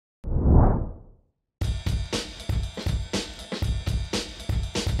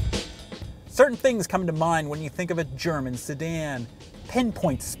Certain things come to mind when you think of a German sedan.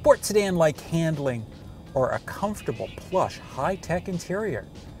 Pinpoint sport sedan-like handling, or a comfortable, plush, high-tech interior.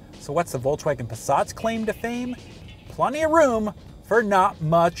 So what's the Volkswagen Passat's claim to fame? Plenty of room for not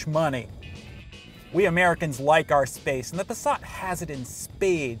much money. We Americans like our space, and the Passat has it in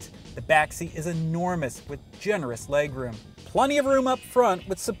spades. The backseat is enormous with generous legroom. Plenty of room up front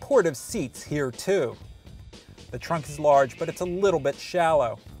with supportive seats here too. The trunk is large, but it's a little bit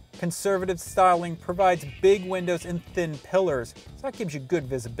shallow. Conservative styling provides big windows and thin pillars, so that gives you good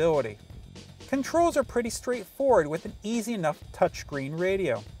visibility. Controls are pretty straightforward with an easy enough touchscreen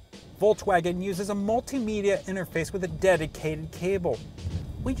radio. Volkswagen uses a multimedia interface with a dedicated cable.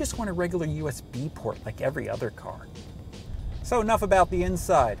 We just want a regular USB port like every other car. So enough about the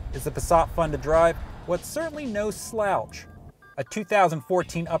inside. Is the Passat fun to drive? Well, it's certainly no slouch. A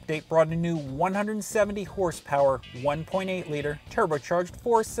 2014 update brought a new 170 horsepower, 1.8-liter turbocharged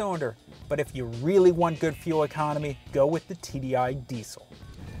 4-cylinder. But if you really want good fuel economy, go with the TDI diesel.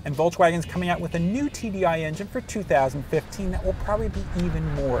 And Volkswagen's coming out with a new TDI engine for 2015 that will probably be even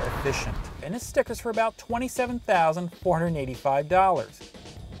more efficient. And it stickers for about $27,485.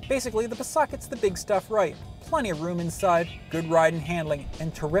 Basically, the Passat gets the big stuff right. Plenty of room inside, good ride and handling,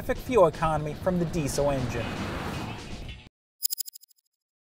 and terrific fuel economy from the diesel engine.